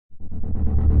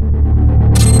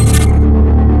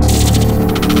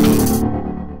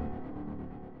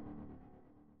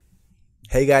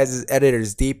Hey guys, this is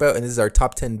Editors Depot and this is our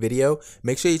top 10 video.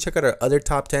 Make sure you check out our other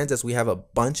top 10s as we have a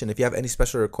bunch, and if you have any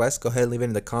special requests, go ahead and leave it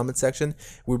in the comment section.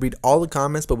 We read all the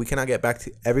comments, but we cannot get back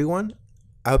to everyone.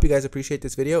 I hope you guys appreciate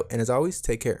this video, and as always,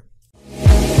 take care.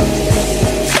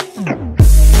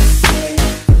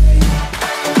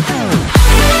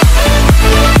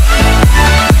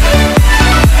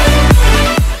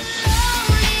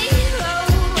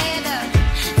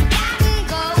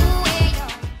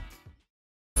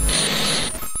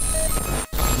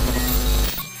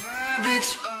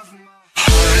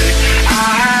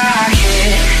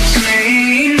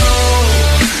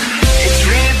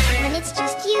 When it's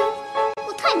just you,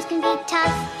 well, times can be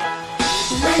tough.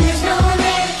 When there's no one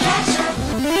there to catch up.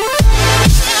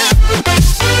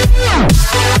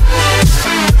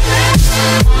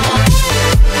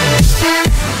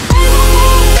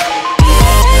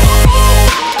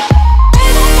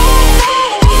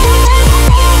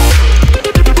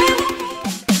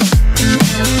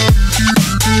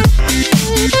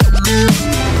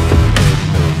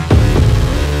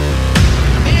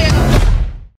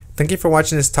 Thank you for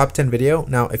watching this top 10 video.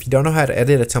 Now, if you don't know how to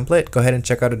edit a template, go ahead and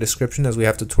check out a description as we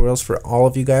have tutorials for all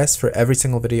of you guys for every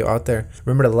single video out there.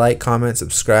 Remember to like, comment,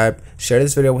 subscribe, share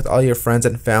this video with all your friends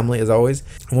and family as always.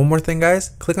 And one more thing guys,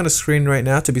 click on the screen right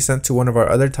now to be sent to one of our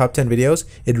other top 10 videos.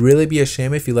 It'd really be a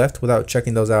shame if you left without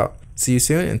checking those out. See you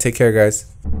soon and take care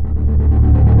guys.